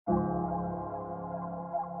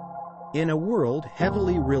In a world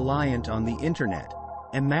heavily reliant on the internet,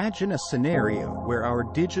 imagine a scenario where our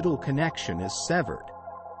digital connection is severed,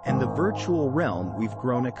 and the virtual realm we've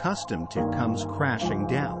grown accustomed to comes crashing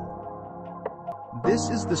down. This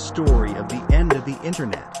is the story of the end of the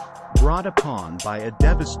internet, brought upon by a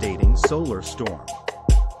devastating solar storm.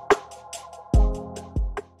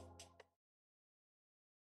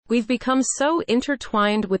 We've become so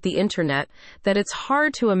intertwined with the internet that it's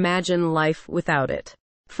hard to imagine life without it.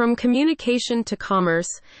 From communication to commerce,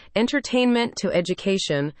 entertainment to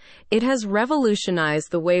education, it has revolutionized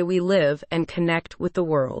the way we live and connect with the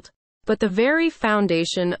world. But the very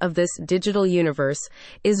foundation of this digital universe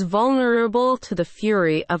is vulnerable to the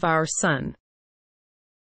fury of our sun.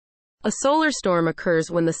 A solar storm occurs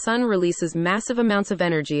when the sun releases massive amounts of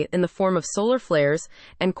energy in the form of solar flares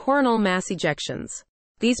and coronal mass ejections.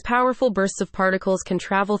 These powerful bursts of particles can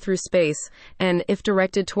travel through space and, if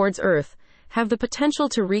directed towards Earth, have the potential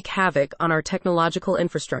to wreak havoc on our technological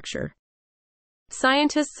infrastructure.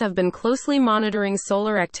 Scientists have been closely monitoring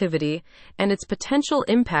solar activity and its potential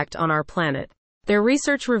impact on our planet. Their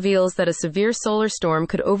research reveals that a severe solar storm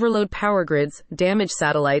could overload power grids, damage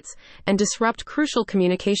satellites, and disrupt crucial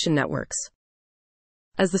communication networks.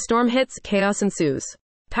 As the storm hits, chaos ensues.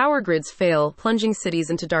 Power grids fail, plunging cities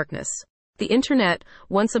into darkness. The internet,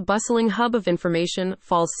 once a bustling hub of information,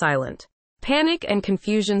 falls silent. Panic and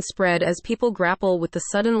confusion spread as people grapple with the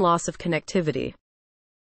sudden loss of connectivity.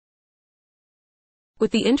 With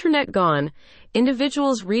the internet gone,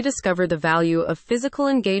 individuals rediscover the value of physical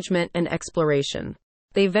engagement and exploration.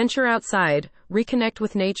 They venture outside, reconnect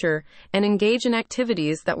with nature, and engage in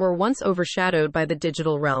activities that were once overshadowed by the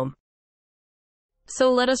digital realm.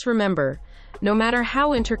 So let us remember, no matter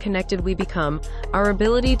how interconnected we become, our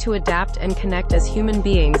ability to adapt and connect as human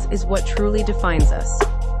beings is what truly defines us.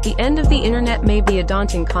 The end of the internet may be a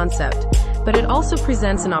daunting concept, but it also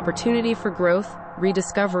presents an opportunity for growth,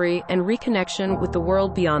 rediscovery, and reconnection with the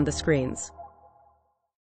world beyond the screens.